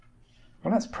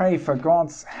Well, let's pray for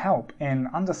God's help in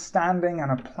understanding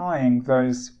and applying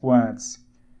those words.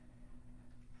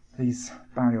 Please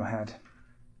bow your head.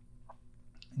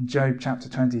 In Job chapter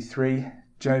 23,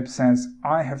 Job says,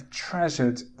 "I have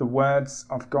treasured the words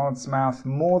of God's mouth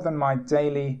more than my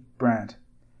daily bread."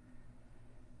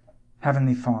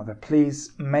 Heavenly Father,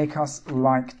 please make us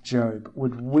like Job.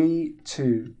 Would we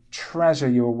too treasure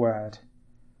your word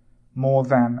more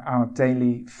than our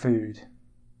daily food?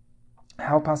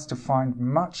 Help us to find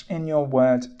much in your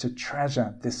word to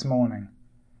treasure this morning.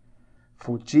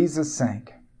 For Jesus'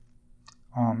 sake,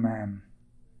 Amen.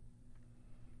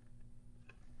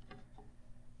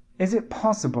 Is it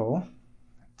possible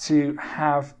to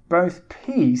have both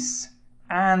peace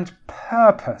and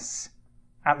purpose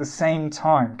at the same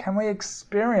time? Can we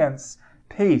experience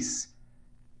peace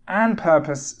and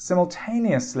purpose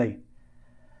simultaneously?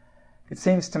 It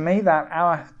seems to me that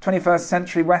our 21st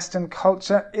century Western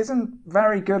culture isn't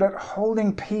very good at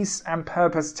holding peace and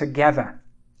purpose together.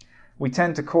 We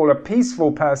tend to call a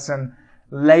peaceful person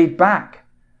laid back.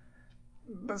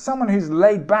 But someone who's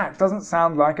laid back doesn't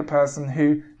sound like a person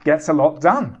who gets a lot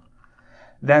done.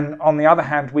 Then, on the other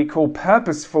hand, we call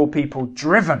purposeful people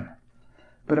driven.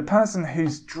 But a person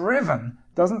who's driven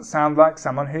doesn't sound like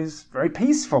someone who's very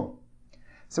peaceful.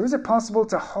 So is it possible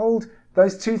to hold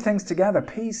those two things together,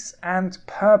 peace and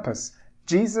purpose?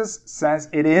 Jesus says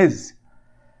it is.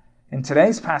 In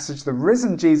today's passage, the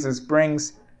risen Jesus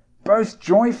brings both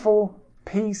joyful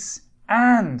peace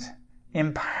and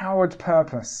empowered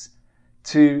purpose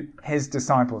to his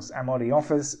disciples. And what he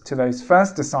offers to those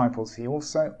first disciples, he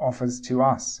also offers to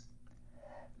us.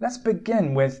 Let's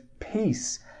begin with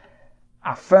peace.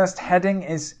 Our first heading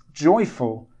is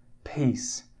joyful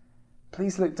peace.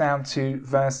 Please look down to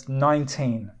verse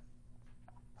 19.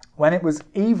 When it was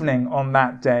evening on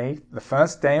that day, the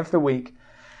first day of the week,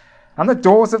 and the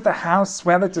doors of the house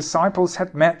where the disciples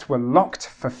had met were locked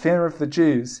for fear of the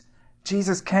Jews,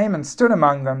 Jesus came and stood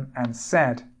among them and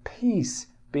said, "Peace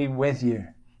be with you."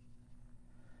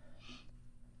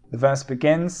 The verse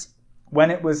begins,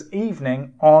 when it was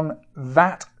evening on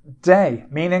that day,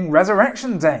 meaning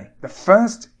Resurrection Day, the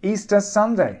first Easter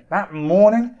Sunday. That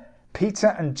morning, Peter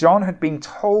and John had been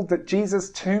told that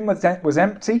Jesus' tomb was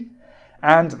empty,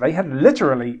 and they had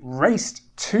literally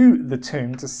raced to the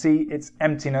tomb to see its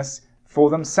emptiness for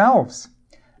themselves.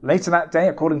 Later that day,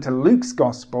 according to Luke's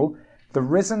Gospel, the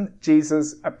risen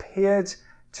Jesus appeared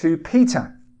to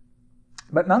Peter.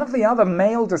 But none of the other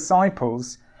male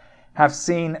disciples have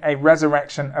seen a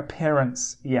resurrection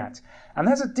appearance yet. And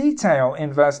there's a detail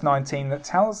in verse 19 that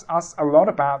tells us a lot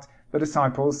about the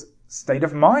disciples' state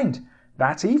of mind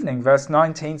that evening. Verse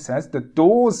 19 says, "The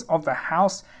doors of the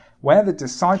house where the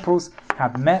disciples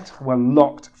had met were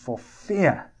locked for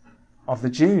fear of the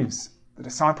Jews." The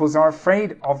disciples are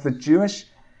afraid of the Jewish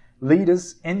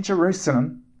leaders in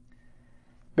Jerusalem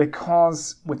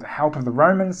because, with the help of the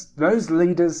Romans, those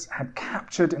leaders had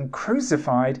captured and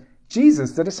crucified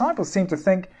Jesus. The disciples seem to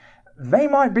think they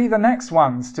might be the next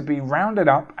ones to be rounded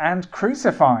up and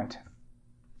crucified.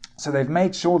 So they've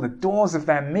made sure the doors of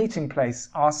their meeting place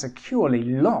are securely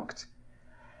locked.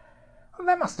 Well,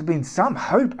 there must have been some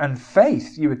hope and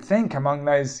faith, you would think, among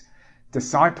those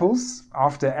disciples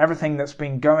after everything that's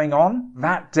been going on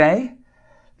that day.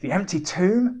 The empty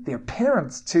tomb, the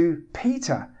appearance to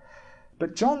Peter.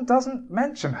 But John doesn't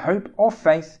mention hope or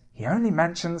faith, he only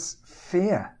mentions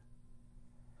fear.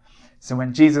 So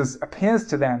when Jesus appears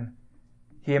to them,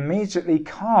 he immediately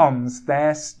calms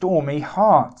their stormy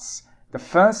hearts. The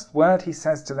first word he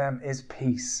says to them is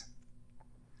peace.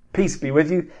 Peace be with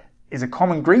you is a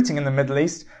common greeting in the Middle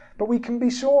East, but we can be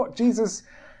sure Jesus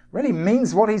really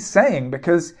means what he's saying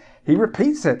because he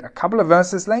repeats it a couple of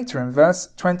verses later in verse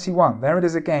 21. There it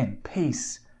is again.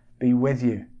 Peace be with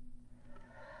you.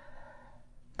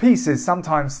 Peace is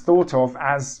sometimes thought of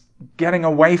as getting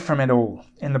away from it all.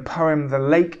 In the poem The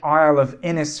Lake Isle of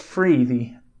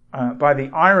Innisfree by the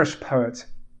Irish poet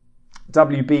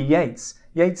W.B. Yeats,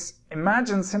 Yeats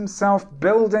imagines himself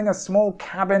building a small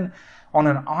cabin on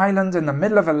an island in the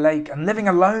middle of a lake and living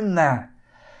alone there,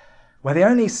 where the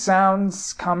only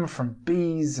sounds come from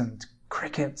bees and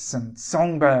crickets and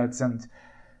songbirds and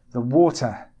the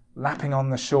water lapping on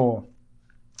the shore.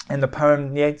 In the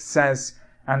poem, Yeats says,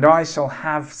 "And I shall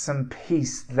have some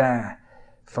peace there,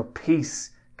 for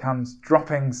peace comes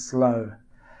dropping slow."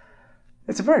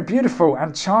 It's a very beautiful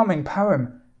and charming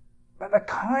poem, but the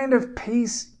kind of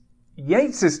peace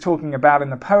Yeats is talking about in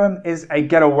the poem is a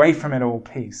get away from it all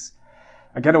peace,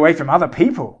 a get away from other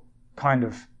people kind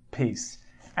of peace.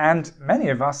 And many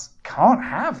of us can't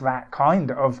have that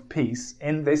kind of peace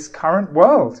in this current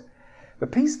world. The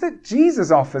peace that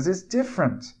Jesus offers is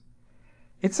different.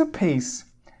 It's a peace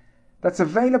that's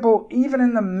available even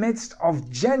in the midst of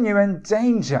genuine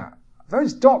danger.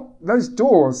 Those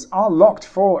doors are locked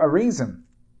for a reason.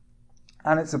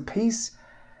 And it's a peace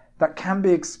that can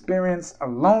be experienced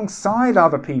alongside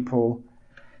other people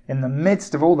in the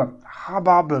midst of all the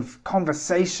hubbub of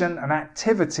conversation and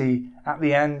activity at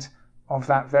the end of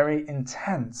that very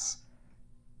intense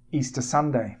Easter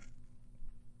Sunday.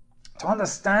 To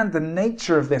understand the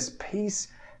nature of this peace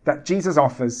that Jesus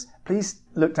offers, please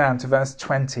look down to verse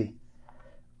 20.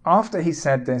 After he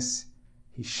said this,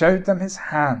 he showed them his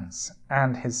hands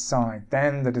and his side.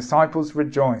 Then the disciples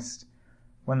rejoiced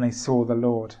when they saw the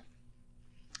Lord.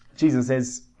 Jesus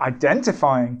is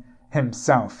identifying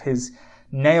himself. His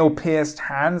nail-pierced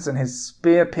hands and his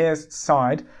spear-pierced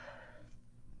side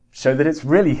show that it's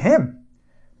really him.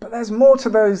 But there's more to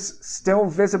those still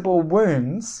visible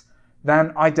wounds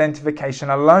than identification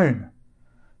alone.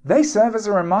 They serve as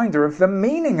a reminder of the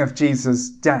meaning of Jesus'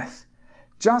 death.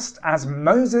 Just as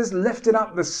Moses lifted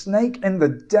up the snake in the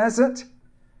desert,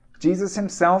 Jesus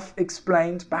himself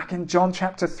explained back in John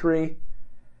chapter 3,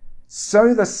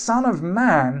 so the Son of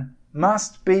Man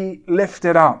must be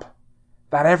lifted up,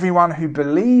 that everyone who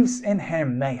believes in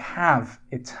him may have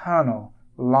eternal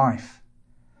life.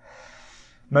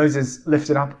 Moses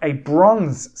lifted up a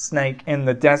bronze snake in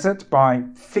the desert by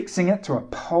fixing it to a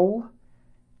pole,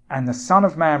 and the Son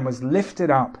of Man was lifted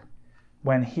up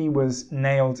when he was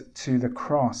nailed to the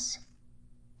cross.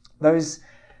 Those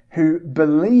who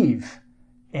believe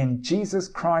in Jesus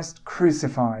Christ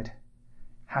crucified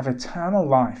have eternal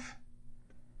life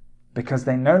because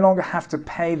they no longer have to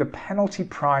pay the penalty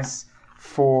price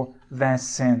for their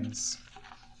sins.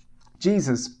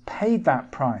 Jesus paid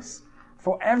that price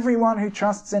for everyone who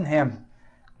trusts in him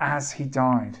as he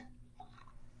died.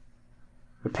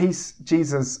 The peace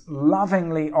Jesus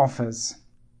lovingly offers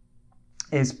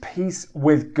is peace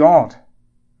with God,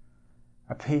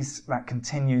 a peace that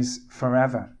continues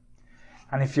forever.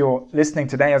 And if you're listening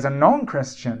today as a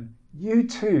non-Christian, you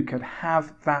too could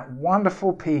have that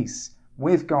wonderful peace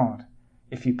with God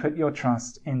if you put your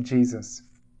trust in Jesus.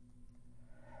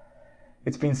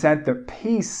 It's been said that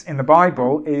peace in the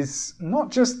Bible is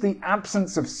not just the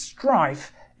absence of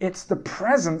strife, it's the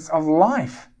presence of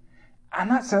life. And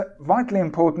that's a vitally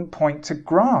important point to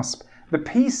grasp. The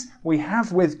peace we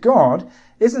have with God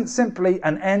isn't simply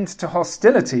an end to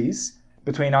hostilities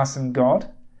between us and God.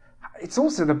 It's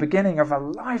also the beginning of a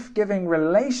life-giving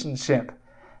relationship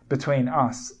between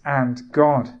us and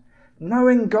God.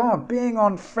 Knowing God, being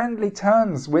on friendly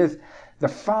terms with the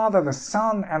Father, the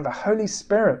Son, and the Holy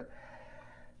Spirit.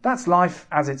 That's life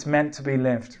as it's meant to be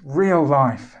lived, real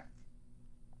life.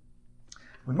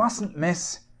 We mustn't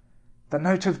miss the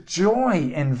note of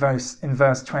joy in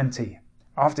verse 20.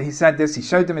 After he said this, he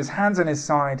showed them his hands and his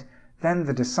side. Then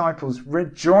the disciples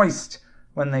rejoiced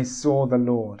when they saw the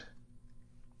Lord.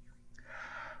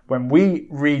 When we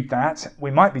read that,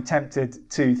 we might be tempted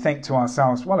to think to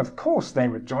ourselves, well, of course they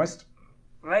rejoiced.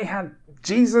 They had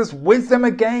Jesus with them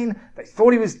again. They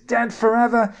thought he was dead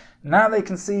forever. Now they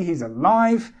can see he's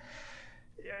alive.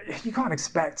 You can't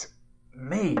expect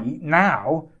me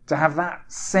now to have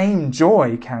that same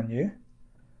joy, can you?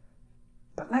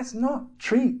 But let's not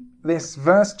treat this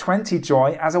verse 20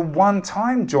 joy as a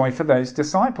one-time joy for those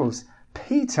disciples.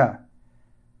 Peter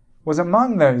was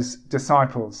among those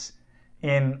disciples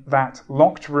in that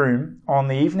locked room on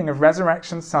the evening of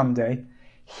Resurrection Sunday.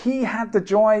 He had the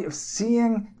joy of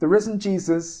seeing the risen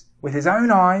Jesus with his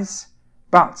own eyes,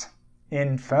 but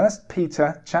in 1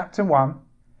 Peter chapter 1,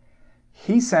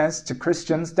 he says to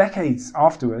Christians decades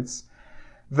afterwards,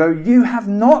 though you have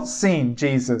not seen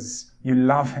Jesus, you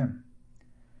love him.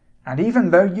 And even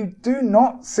though you do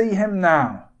not see him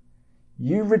now,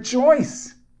 you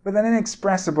rejoice with an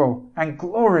inexpressible and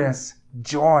glorious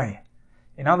joy.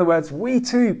 In other words, we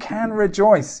too can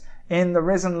rejoice in the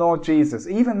risen Lord Jesus,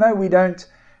 even though we don't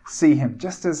see him,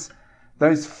 just as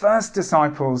those first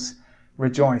disciples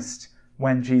rejoiced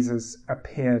when Jesus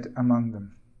appeared among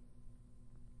them.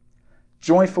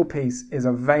 Joyful peace is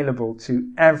available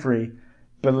to every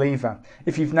believer.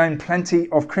 If you've known plenty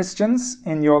of Christians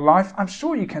in your life, I'm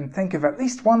sure you can think of at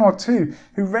least one or two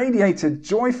who radiated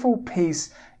joyful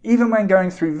peace even when going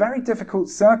through very difficult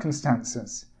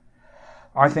circumstances.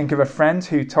 I think of a friend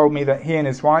who told me that he and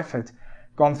his wife had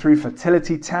gone through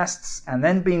fertility tests and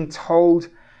then been told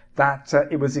that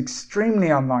it was extremely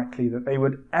unlikely that they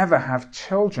would ever have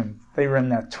children. They were in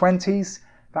their 20s.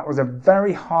 That was a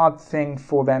very hard thing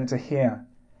for them to hear.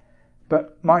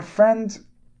 But my friend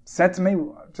said to me,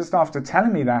 just after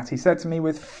telling me that, he said to me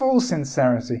with full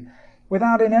sincerity,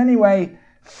 without in any way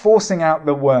forcing out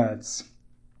the words,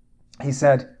 he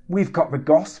said, "We've got the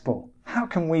gospel. How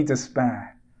can we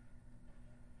despair?"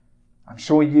 I'm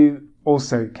sure you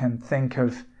also can think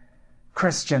of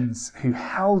Christians who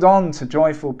held on to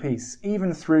joyful peace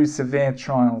even through severe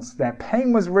trials. Their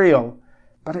pain was real,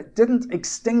 but it didn't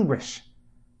extinguish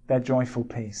their joyful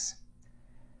peace.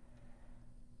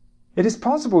 It is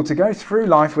possible to go through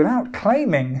life without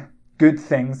claiming good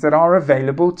things that are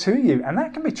available to you, and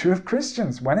that can be true of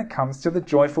Christians when it comes to the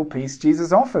joyful peace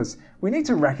Jesus offers. We need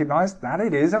to recognize that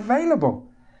it is available.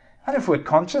 And if we're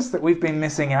conscious that we've been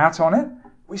missing out on it,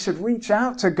 we should reach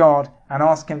out to God and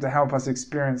ask Him to help us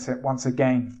experience it once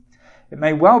again. It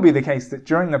may well be the case that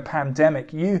during the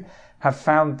pandemic you have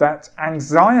found that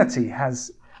anxiety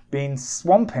has been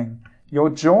swamping your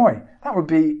joy. That would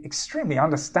be extremely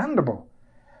understandable.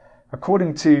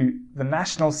 According to the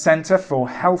National Center for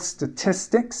Health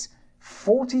Statistics,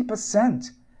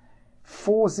 40%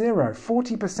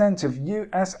 of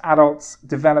US adults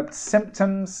developed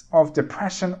symptoms of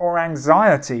depression or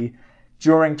anxiety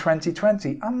during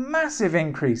 2020, a massive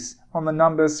increase on the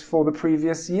numbers for the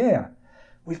previous year.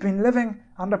 We've been living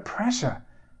under pressure,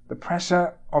 the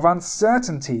pressure of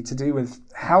uncertainty to do with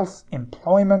health,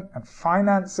 employment, and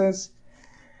finances.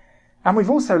 And we've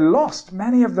also lost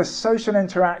many of the social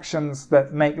interactions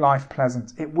that make life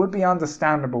pleasant. It would be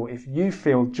understandable if you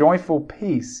feel joyful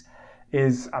peace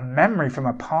is a memory from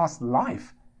a past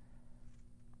life.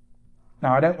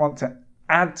 Now, I don't want to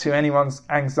add to anyone's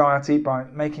anxiety by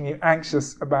making you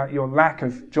anxious about your lack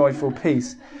of joyful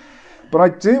peace, but I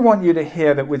do want you to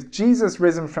hear that with Jesus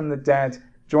risen from the dead,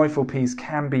 joyful peace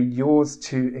can be yours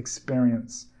to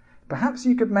experience. Perhaps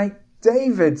you could make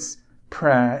David's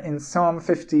prayer in Psalm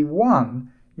 51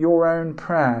 your own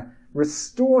prayer.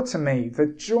 Restore to me the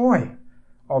joy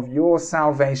of your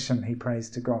salvation, he prays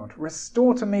to God.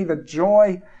 Restore to me the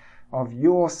joy of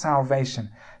your salvation.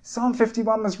 Psalm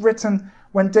 51 was written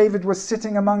when David was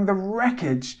sitting among the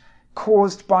wreckage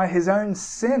caused by his own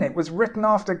sin. It was written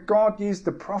after God used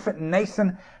the prophet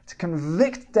Nathan to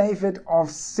convict David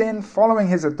of sin following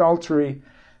his adultery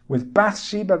with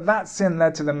Bathsheba. That sin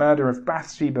led to the murder of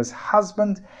Bathsheba's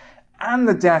husband and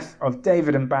the death of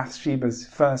David and Bathsheba's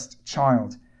first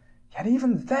child. Yet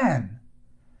even then,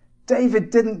 David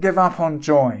didn't give up on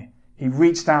joy. He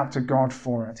reached out to God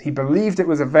for it. He believed it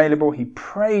was available. He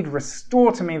prayed,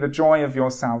 restore to me the joy of your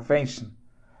salvation.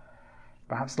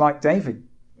 Perhaps like David,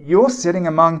 you're sitting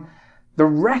among the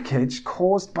wreckage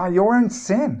caused by your own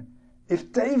sin.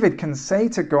 If David can say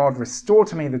to God, restore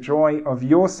to me the joy of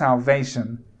your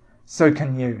salvation, so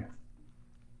can you.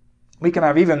 We can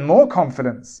have even more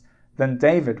confidence than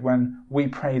David when we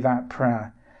pray that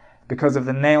prayer because of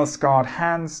the nail-scarred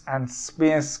hands and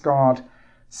spear-scarred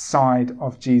side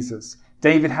of Jesus.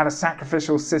 David had a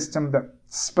sacrificial system that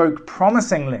spoke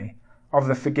promisingly of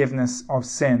the forgiveness of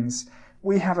sins.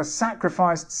 We have a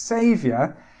sacrificed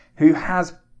Saviour who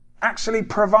has actually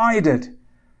provided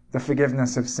the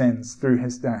forgiveness of sins through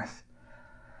his death.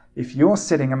 If you're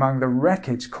sitting among the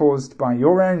wreckage caused by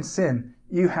your own sin,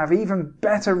 you have even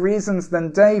better reasons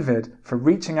than David for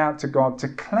reaching out to God to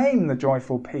claim the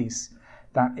joyful peace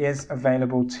that is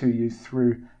available to you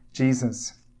through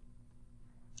Jesus.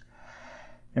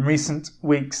 In recent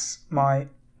weeks, my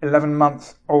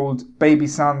 11-month-old baby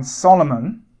son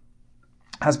Solomon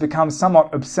has become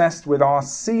somewhat obsessed with our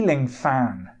ceiling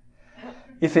fan.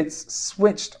 If it's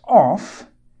switched off,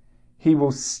 he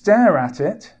will stare at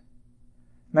it,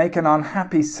 make an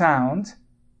unhappy sound,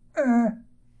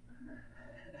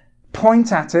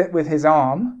 point at it with his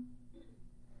arm,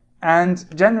 and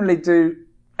generally do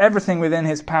everything within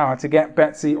his power to get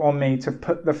Betsy or me to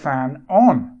put the fan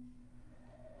on.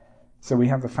 So we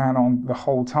have the fan on the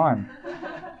whole time.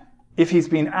 If he's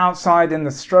been outside in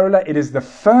the stroller, it is the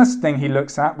first thing he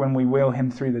looks at when we wheel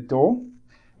him through the door.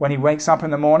 When he wakes up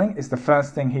in the morning, it's the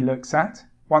first thing he looks at.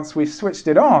 Once we've switched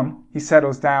it on, he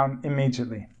settles down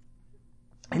immediately.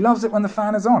 He loves it when the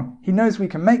fan is on. He knows we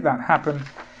can make that happen,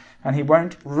 and he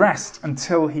won't rest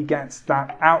until he gets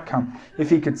that outcome. If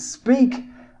he could speak,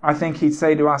 I think he'd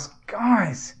say to us,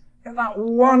 guys, that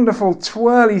wonderful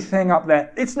twirly thing up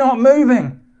there, it's not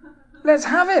moving. Let's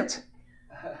have it.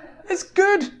 It's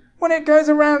good when it goes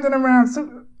around and around,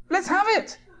 so let's have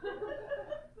it.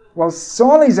 Well,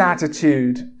 Solly's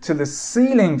attitude to the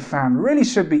ceiling fan really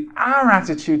should be our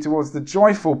attitude towards the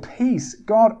joyful peace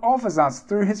God offers us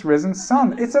through his risen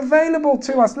Son. It's available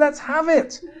to us. Let's have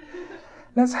it.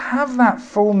 Let's have that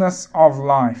fullness of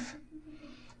life.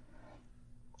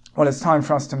 Well, it's time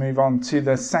for us to move on to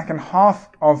the second half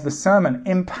of the sermon,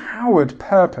 empowered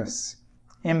purpose.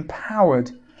 Empowered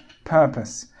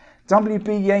purpose.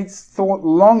 W.B. Yeats thought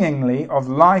longingly of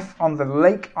life on the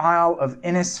lake isle of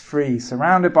Innisfree,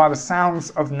 surrounded by the sounds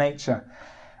of nature.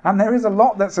 And there is a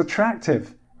lot that's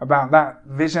attractive about that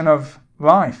vision of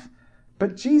life.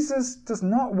 But Jesus does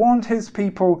not want his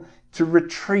people to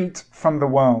retreat from the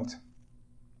world.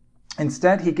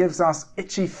 Instead, he gives us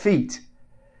itchy feet.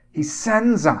 He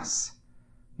sends us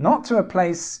not to a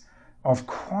place of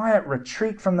quiet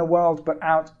retreat from the world, but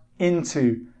out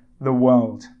into the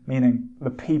world, meaning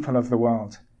the people of the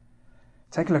world.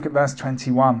 Take a look at verse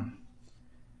 21.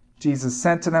 Jesus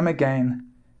said to them again,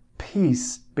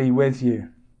 "Peace be with you.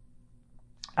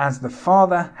 As the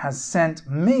Father has sent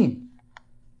me,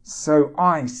 so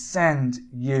I send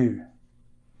you."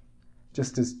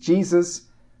 Just as Jesus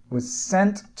was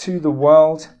sent to the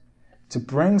world to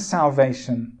bring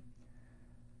salvation,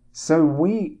 so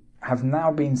we have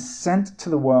now been sent to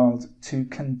the world to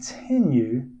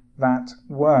continue that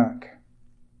work.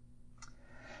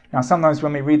 Now, sometimes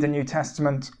when we read the New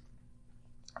Testament,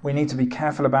 we need to be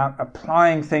careful about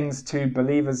applying things to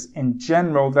believers in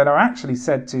general that are actually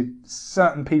said to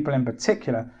certain people in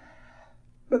particular.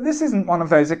 But this isn't one of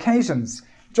those occasions.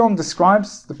 John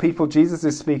describes the people Jesus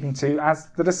is speaking to as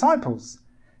the disciples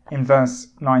in verse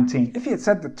 19. If he had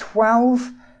said the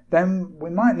 12, then we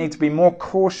might need to be more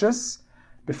cautious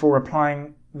before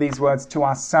applying these words to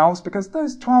ourselves, because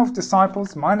those 12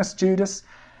 disciples, minus Judas,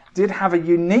 did have a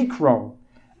unique role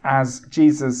as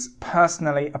Jesus'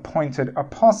 personally appointed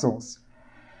apostles.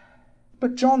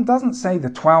 But John doesn't say the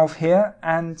 12 here,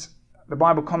 and the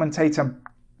Bible commentator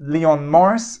Leon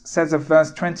Morris says of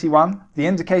verse 21, the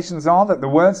indications are that the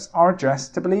words are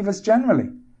addressed to believers generally.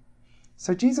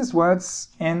 So Jesus' words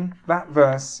in that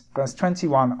verse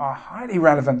 21, are highly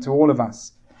relevant to all of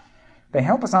us. They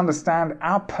help us understand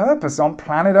our purpose on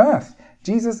planet Earth.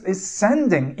 Jesus is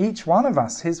sending each one of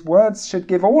us. His words should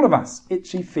give all of us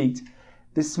itchy feet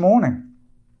this morning.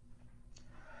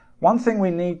 One thing we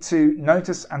need to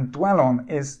notice and dwell on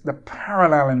is the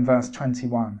parallel in verse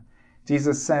 21.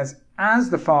 Jesus says, "As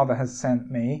the Father has sent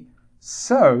me,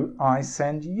 so I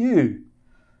send you."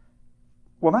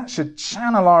 Well, that should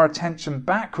channel our attention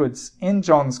backwards in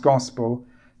John's Gospel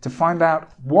to find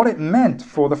out what it meant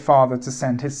for the Father to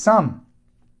send his Son.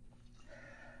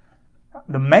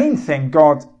 The main thing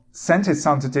God sent his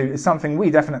Son to do is something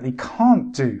we definitely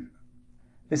can't do.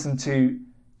 Listen to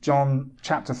John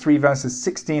chapter 3 verses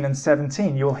 16 and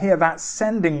 17. You'll hear that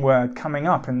sending word coming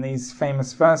up in these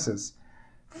famous verses.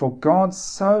 "For God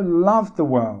so loved the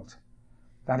world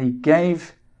that he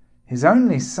gave his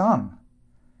only Son,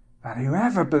 that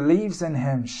whoever believes in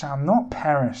him shall not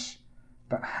perish,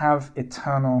 but have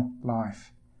eternal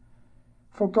life.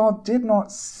 For God did not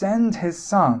send his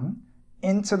Son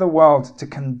into the world to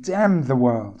condemn the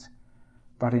world,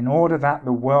 but in order that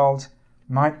the world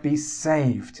might be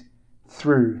saved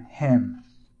through him."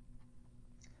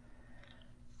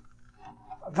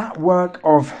 That work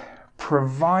of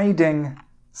providing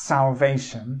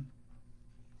salvation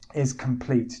is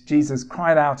complete. Jesus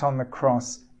cried out on the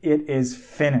cross, "It is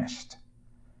finished."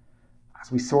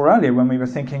 As we saw earlier when we were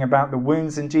thinking about the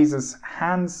wounds in Jesus'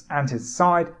 hands and his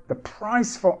side, the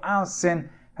price for our sin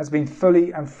has been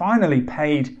fully and finally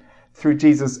paid through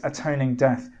Jesus' atoning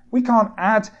death. We can't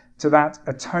add to that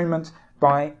atonement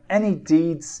by any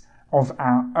deeds of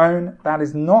our own. That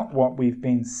is not what we've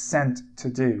been sent to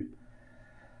do.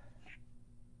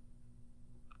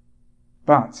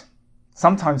 But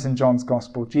sometimes in John's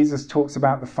Gospel, Jesus talks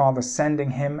about the Father sending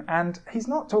him, and he's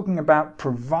not talking about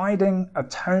providing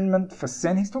atonement for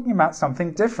sin. He's talking about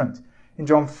something different. In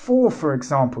John 4, for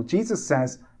example, Jesus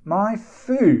says, "My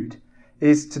food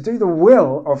is to do the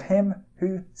will of him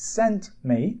who sent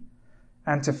me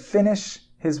and to finish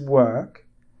his work."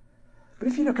 But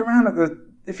if you look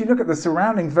at the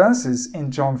surrounding verses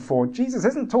in John 4, Jesus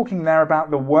isn't talking there about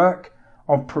the work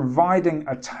of providing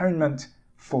atonement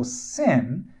for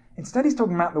sin. Instead, he's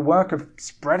talking about the work of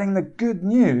spreading the good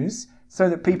news so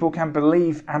that people can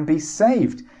believe and be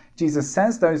saved. Jesus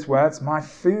says those words, "My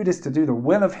food is to do the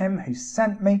will of him who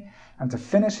sent me and to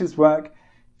finish his work,"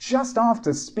 just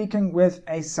after speaking with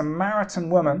a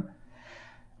Samaritan woman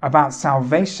about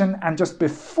salvation, and just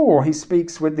before he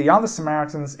speaks with the other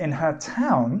Samaritans in her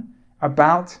town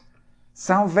about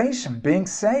salvation, being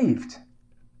saved.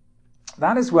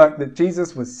 That is work that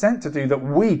Jesus was sent to do that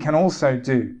we can also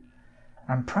do.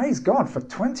 And praise God, for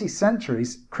 20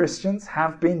 centuries, Christians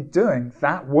have been doing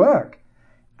that work.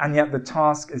 And yet the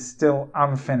task is still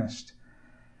unfinished.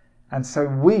 And so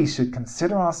we should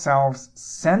consider ourselves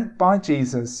sent by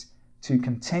Jesus to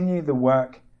continue the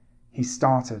work he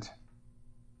started.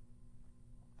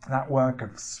 That work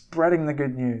of spreading the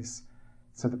good news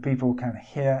so that people can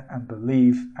hear and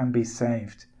believe and be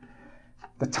saved.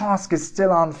 The task is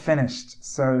still unfinished,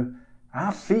 so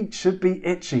our feet should be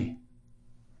itchy.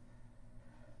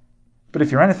 But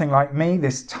if you're anything like me,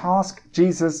 this task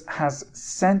Jesus has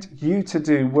sent you to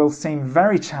do will seem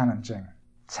very challenging.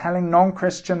 Telling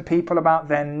non-Christian people about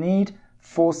their need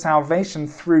for salvation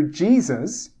through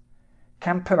Jesus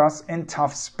can put us in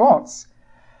tough spots.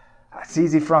 It's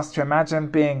easy for us to imagine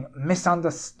being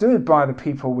misunderstood by the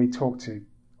people we talk to,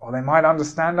 or they might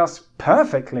understand us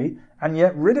perfectly and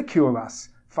yet ridicule us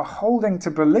for holding to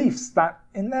beliefs that,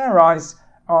 in their eyes,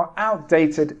 are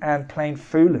outdated and plain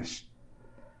foolish.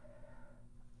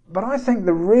 But I think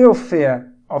the real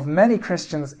fear of many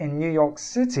Christians in New York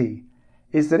City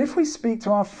is that if we speak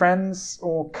to our friends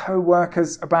or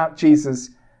co-workers about Jesus,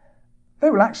 they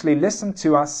will actually listen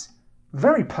to us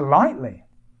very politely.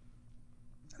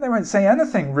 They won't say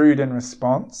anything rude in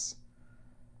response.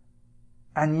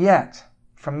 And yet,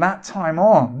 from that time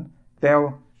on,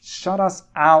 they'll shut us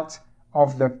out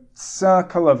of the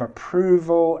circle of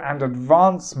approval and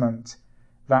advancement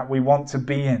that we want to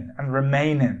be in and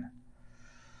remain in.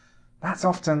 That's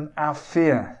often our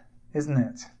fear, isn't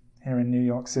it, here in New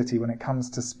York City when it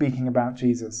comes to speaking about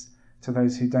Jesus to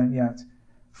those who don't yet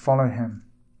follow him.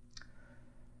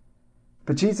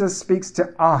 But Jesus speaks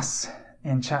to us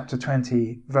in chapter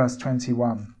 20, verse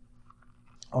 21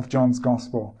 of John's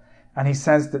Gospel. And he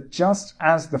says that just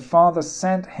as the Father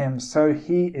sent him, so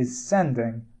he is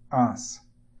sending us.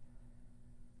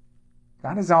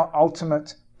 That is our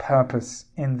ultimate purpose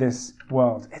in this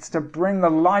world. It's to bring the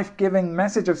life-giving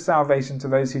message of salvation to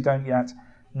those who don't yet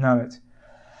know it.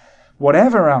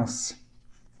 Whatever else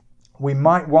we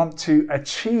might want to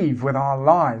achieve with our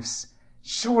lives,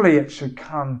 surely it should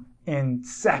come in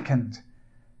second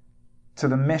to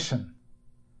the mission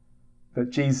that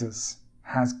Jesus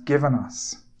has given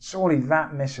us. Surely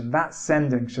that mission, that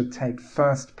sending, should take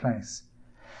first place.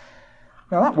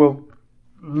 Now that will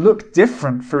look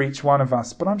different for each one of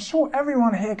us, but I'm sure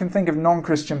everyone here can think of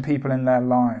non-Christian people in their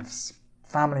lives.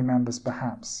 Family members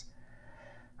perhaps,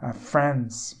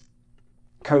 friends,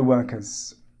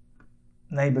 co-workers,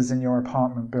 neighbours in your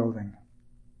apartment building.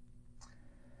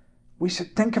 We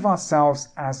should think of ourselves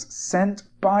as sent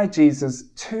by Jesus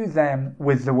to them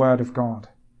with the Word of God.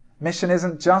 Mission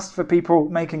isn't just for people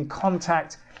making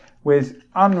contact with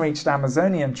unreached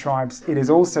Amazonian tribes. It is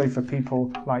also for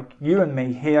people like you and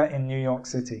me here in New York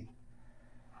City.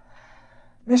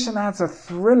 Mission adds a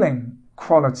thrilling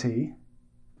quality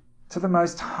to the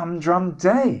most humdrum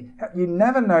day. You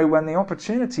never know when the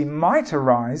opportunity might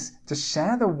arise to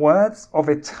share the words of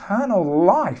eternal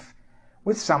life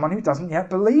with someone who doesn't yet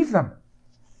believe them.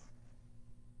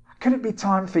 Could it be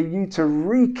time for you to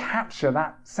recapture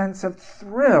that sense of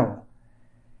thrill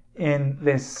in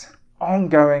this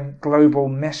ongoing global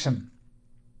mission?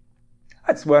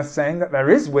 It's worth saying that there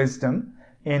is wisdom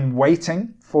in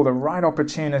waiting for the right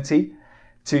opportunity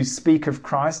to speak of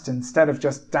Christ instead of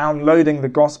just downloading the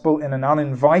gospel in an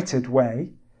uninvited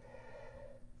way.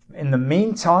 In the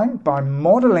meantime, by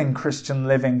modeling Christian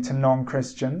living to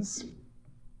non-Christians,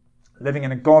 living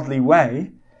in a godly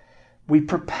way, we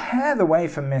prepare the way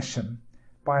for mission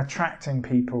by attracting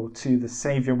people to the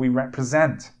Saviour we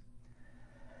represent.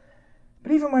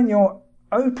 But even when you're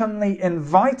openly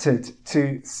invited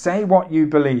to say what you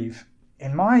believe,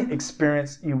 in my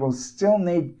experience, you will still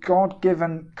need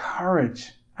God-given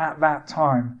courage at that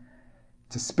time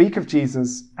to speak of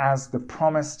Jesus as the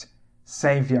promised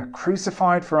Saviour,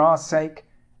 crucified for our sake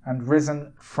and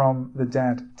risen from the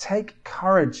dead. Take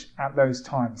courage at those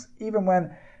times. Even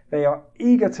when they are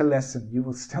eager to listen, you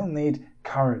will still need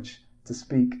courage to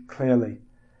speak clearly.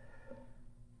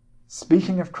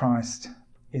 Speaking of Christ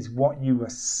is what you were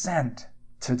sent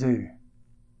to do.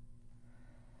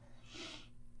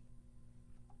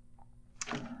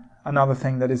 Another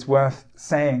thing that is worth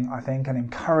saying, I think, and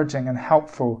encouraging and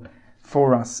helpful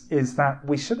for us is that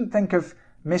we shouldn't think of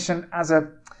mission as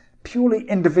a purely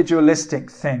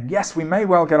individualistic thing. Yes, we may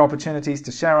well get opportunities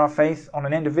to share our faith on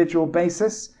an individual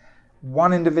basis,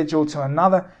 one individual to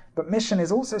another, but mission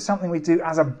is also something we do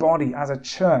as a body, as a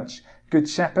church. Good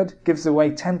Shepherd gives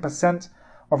away 10%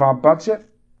 of our budget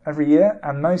every year,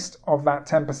 and most of that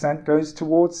 10% goes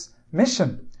towards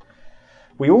mission.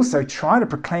 We also try to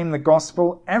proclaim the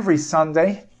gospel every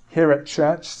Sunday here at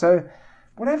church, so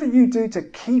whatever you do to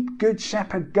keep Good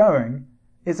Shepherd going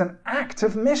is an act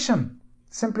of mission.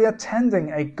 Simply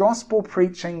attending a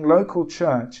gospel-preaching local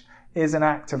church is an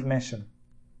act of mission.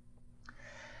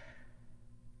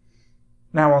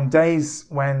 Now, on days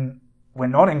when we're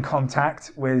not in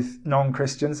contact with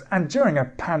non-Christians, and during a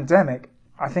pandemic,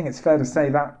 I think it's fair to say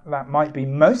that that might be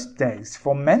most days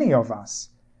for many of us.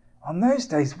 On those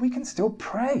days, we can still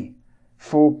pray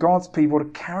for God's people to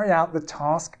carry out the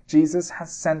task Jesus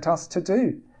has sent us to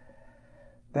do.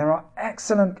 There are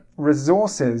excellent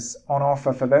resources on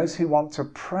offer for those who want to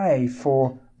pray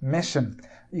for mission.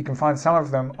 You can find some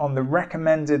of them on the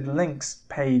recommended links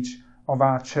page of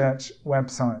our church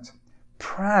website.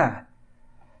 Prayer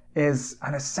is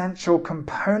an essential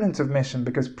component of mission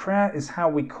because prayer is how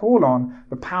we call on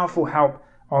the powerful help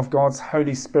of God's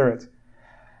Holy Spirit.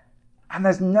 And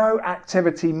there's no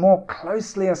activity more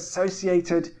closely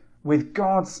associated with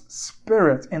God's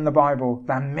Spirit in the Bible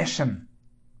than mission.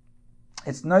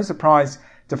 It's no surprise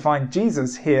to find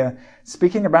Jesus here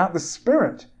speaking about the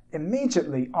Spirit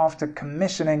immediately after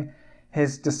commissioning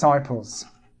his disciples.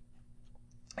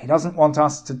 He doesn't want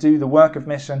us to do the work of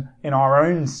mission in our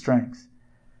own strength.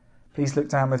 Please look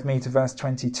down with me to verse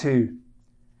 22.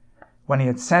 When he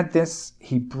had said this,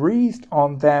 he breathed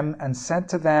on them and said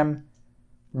to them,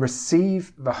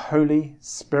 "Receive the Holy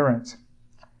Spirit."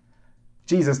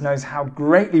 Jesus knows how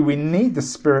greatly we need the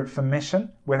Spirit for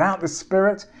mission. Without the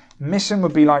Spirit, mission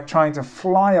would be like trying to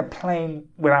fly a plane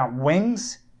without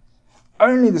wings.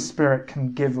 Only the Spirit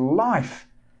can give life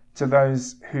to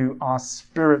those who are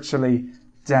spiritually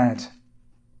dead.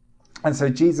 And so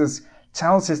Jesus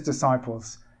tells his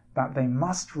disciples that they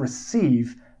must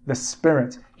receive the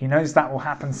Spirit. He knows that will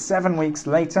happen 7 weeks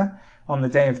later on the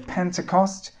day of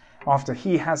Pentecost, after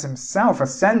he has himself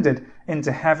ascended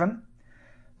into heaven.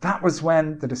 That was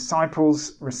when the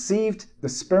disciples received the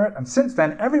Spirit, and since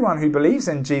then everyone who believes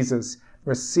in Jesus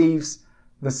receives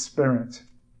the Spirit.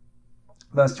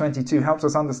 Verse 22 helps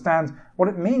us understand what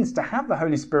it means to have the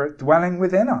Holy Spirit dwelling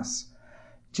within us.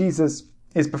 Jesus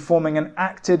is performing an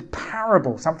acted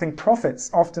parable, something prophets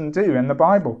often do in the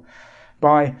Bible,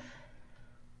 by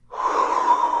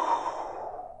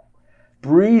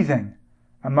breathing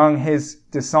among his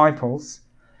disciples.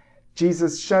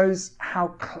 Jesus shows how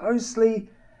closely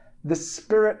the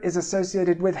Spirit is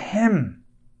associated with him.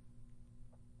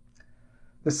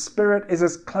 The Spirit is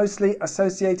as closely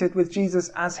associated with Jesus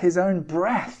as his own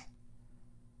breath.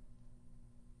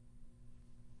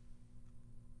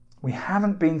 We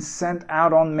haven't been sent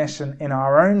out on mission in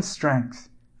our own strength.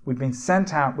 We've been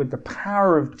sent out with the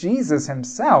power of Jesus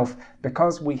himself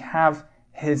because we have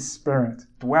his Spirit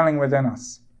dwelling within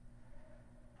us.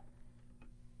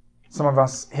 Some of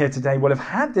us here today will have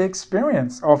had the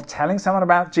experience of telling someone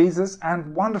about Jesus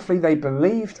and wonderfully they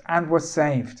believed and were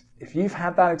saved. If you've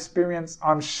had that experience,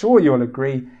 I'm sure you'll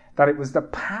agree that it was the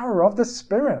power of the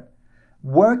Spirit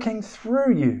working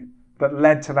through you that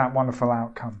led to that wonderful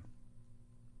outcome.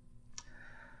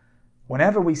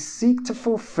 Whenever we seek to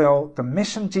fulfill the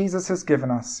mission Jesus has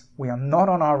given us, we are not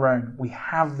on our own. We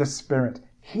have the Spirit.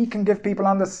 He can give people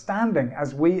understanding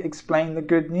as we explain the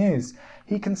good news.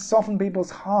 He can soften people's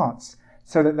hearts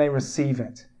so that they receive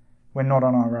it. We're not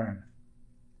on our own.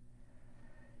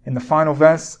 In the final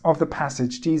verse of the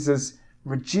passage, Jesus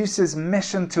reduces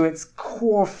mission to its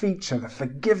core feature, the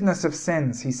forgiveness of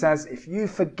sins. He says, if you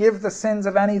forgive the sins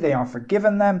of any, they are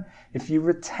forgiven them. If you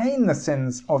retain the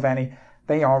sins of any,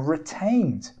 they are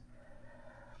retained.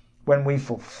 When we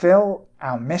fulfill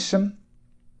our mission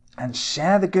and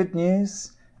share the good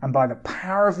news, and by the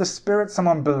power of the Spirit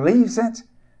someone believes it,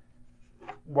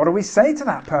 what do we say to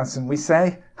that person? We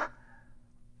say,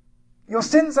 your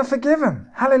sins are forgiven.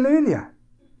 Hallelujah.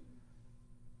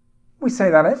 We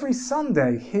say that every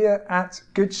Sunday here at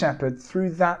Good Shepherd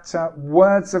through that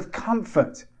words of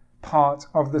comfort part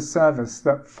of the service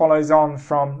that follows on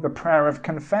from the prayer of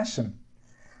confession.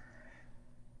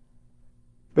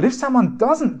 But if someone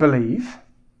doesn't believe,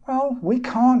 well, we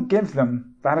can't give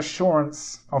them that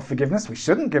assurance of forgiveness. We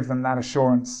shouldn't give them that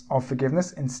assurance of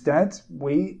forgiveness. Instead,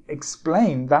 we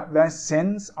explain that their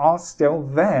sins are still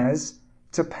theirs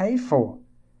to pay for.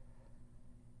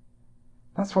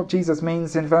 That's what Jesus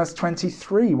means in verse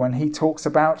 23 when he talks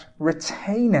about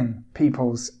retaining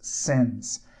people's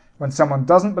sins. When someone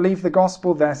doesn't believe the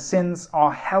gospel, their sins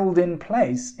are held in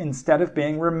place instead of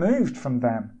being removed from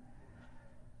them.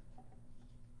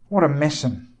 What a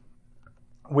mission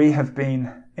we have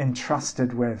been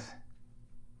entrusted with.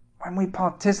 When we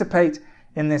participate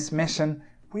in this mission,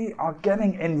 we are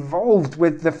getting involved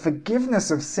with the forgiveness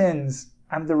of sins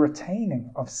and the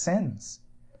retaining of sins.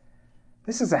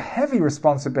 This is a heavy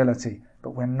responsibility,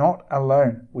 but we're not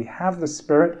alone. We have the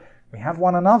Spirit, we have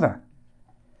one another.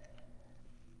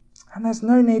 And there's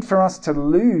no need for us to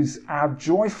lose our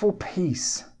joyful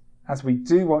peace as we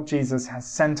do what Jesus has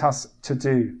sent us to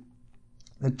do.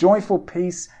 The joyful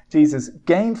peace Jesus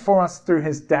gained for us through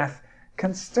his death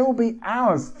can still be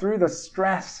ours through the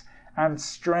stress and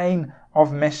strain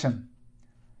of mission.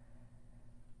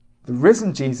 The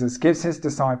risen Jesus gives his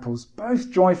disciples both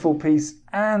joyful peace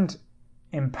and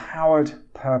empowered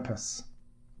purpose.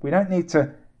 We don't need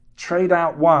to trade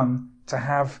out one to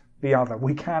have the other.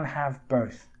 We can have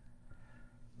both.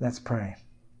 Let's pray.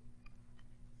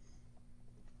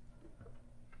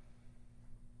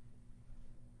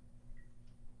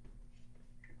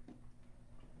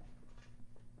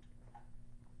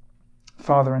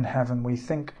 Father in heaven, we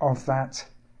think of that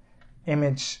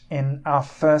image in our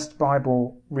first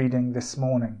Bible reading this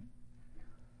morning.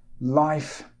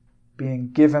 Life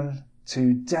being given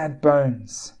to dead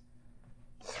bones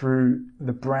through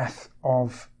the breath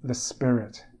of the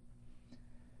Spirit.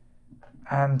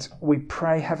 And we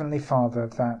pray, Heavenly Father,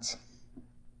 that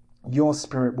your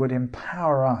Spirit would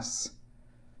empower us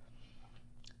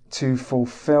to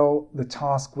fulfill the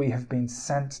task we have been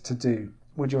sent to do.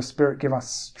 Would your Spirit give us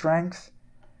strength?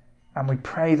 And we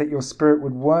pray that your Spirit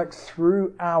would work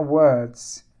through our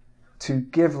words to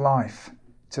give life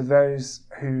to those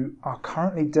who are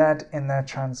currently dead in their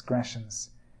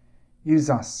transgressions. Use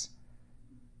us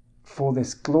for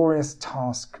this glorious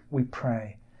task, we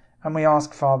pray. And we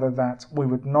ask, Father, that we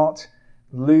would not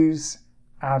lose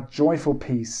our joyful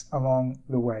peace along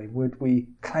the way. Would we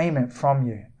claim it from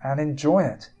you and enjoy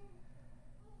it?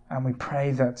 And we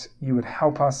pray that you would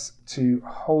help us to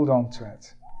hold on to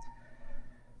it.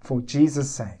 For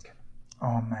Jesus' sake,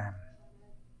 amen.